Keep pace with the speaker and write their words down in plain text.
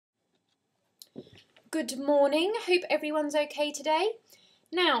Good morning, hope everyone's okay today.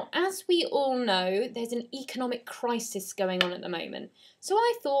 Now, as we all know, there's an economic crisis going on at the moment, so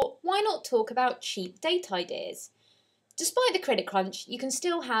I thought, why not talk about cheap date ideas? Despite the credit crunch, you can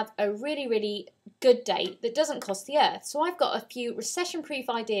still have a really good date that doesn't cost the earth, so I've got a few recession-proof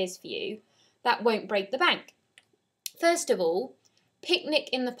ideas for you that won't break the bank. First of all, picnic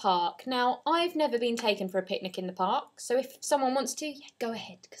in the park. Now, I've never been taken for a picnic in the park, so if someone wants to, yeah, go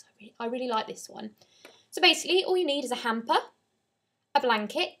ahead, because I really like this one. So basically, all you need is a hamper, a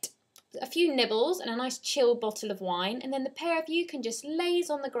blanket, a few nibbles and a nice chilled bottle of wine, and then the pair of you can just laze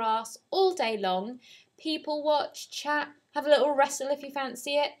on the grass all day long, people watch, chat, have a little wrestle if you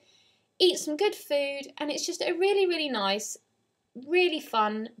fancy it, eat some good food, and it's just a really nice, really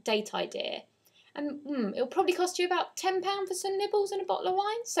fun date idea. And it'll probably cost you about £10 for some nibbles and a bottle of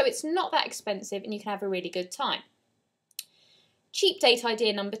wine, so it's not that expensive and you can have a really good time. Cheap date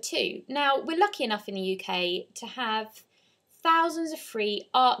idea number 2. Now, we're lucky enough in the UK to have thousands of free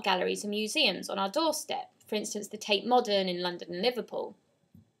art galleries and museums on our doorstep. For instance, the Tate Modern in London and Liverpool.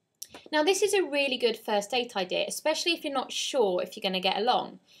 Now, this is a really good first date idea, especially if you're not sure if you're going to get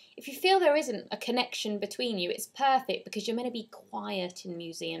along. If you feel there isn't a connection between you, it's perfect because you're meant to be quiet in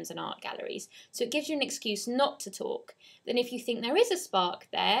museums and art galleries, so it gives you an excuse not to talk. Then if you think there is a spark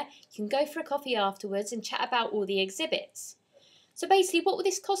there, you can go for a coffee afterwards and chat about all the exhibits. So basically, what will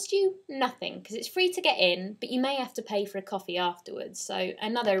this cost you? Nothing, because it's free to get in, but you may have to pay for a coffee afterwards, so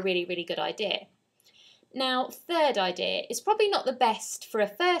another really good idea. Now, third idea is probably not the best for a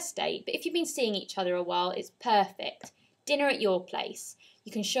first date, but if you've been seeing each other a while, it's perfect. Dinner at your place.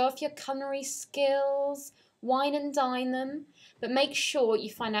 You can show off your culinary skills, wine and dine them, but make sure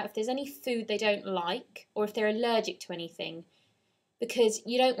you find out if there's any food they don't like or if they're allergic to anything, because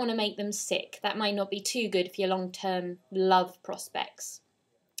you don't want to make them sick. That might not be too good for your long-term love prospects.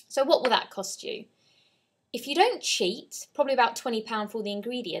 So what will that cost you? If you don't cheat, probably about £20 for all the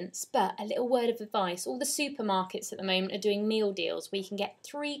ingredients, but a little word of advice, all the supermarkets at the moment are doing meal deals where you can get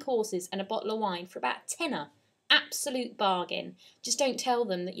 3 courses and a bottle of wine for about a tenner. Absolute bargain. Just don't tell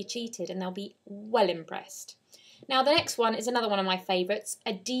them that you cheated and they'll be well impressed. Now the next one is another one of my favourites,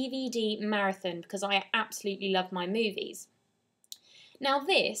 a DVD marathon, because I absolutely love my movies. Now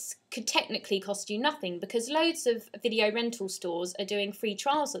this could technically cost you nothing because loads of video rental stores are doing free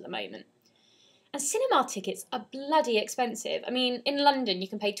trials at the moment. And cinema tickets are bloody expensive. I mean, in London you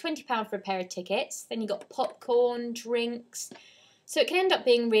can pay £20 for a pair of tickets, then you've got popcorn, drinks, so it can end up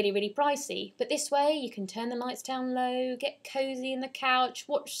being really pricey. But this way you can turn the lights down low, get cosy in the couch,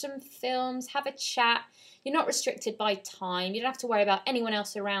 watch some films, have a chat. You're not restricted by time, you don't have to worry about anyone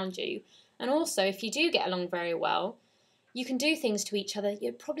else around you. And also, if you do get along very well, you can do things to each other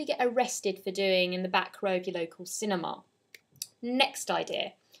you'd probably get arrested for doing in the back row of your local cinema. Next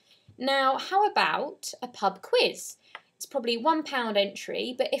idea. Now, how about a pub quiz? It's probably £1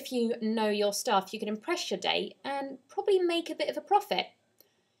 entry, but if you know your stuff, you can impress your date and probably make a bit of a profit.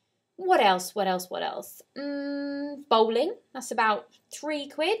 What else? Bowling. That's about £3,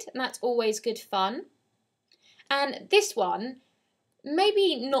 and that's always good fun. And this one,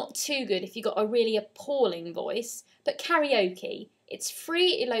 maybe not too good if you've got a really appalling voice, but karaoke. It's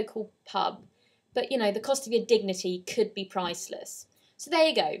free at your local pub, but you know, the cost of your dignity could be priceless. So there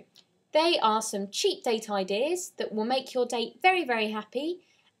you go. They are some cheap date ideas that will make your date very happy,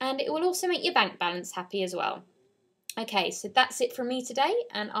 and it will also make your bank balance happy as well. Okay, so that's it from me today,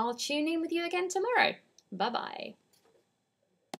 and I'll tune in with you again tomorrow. Bye-bye.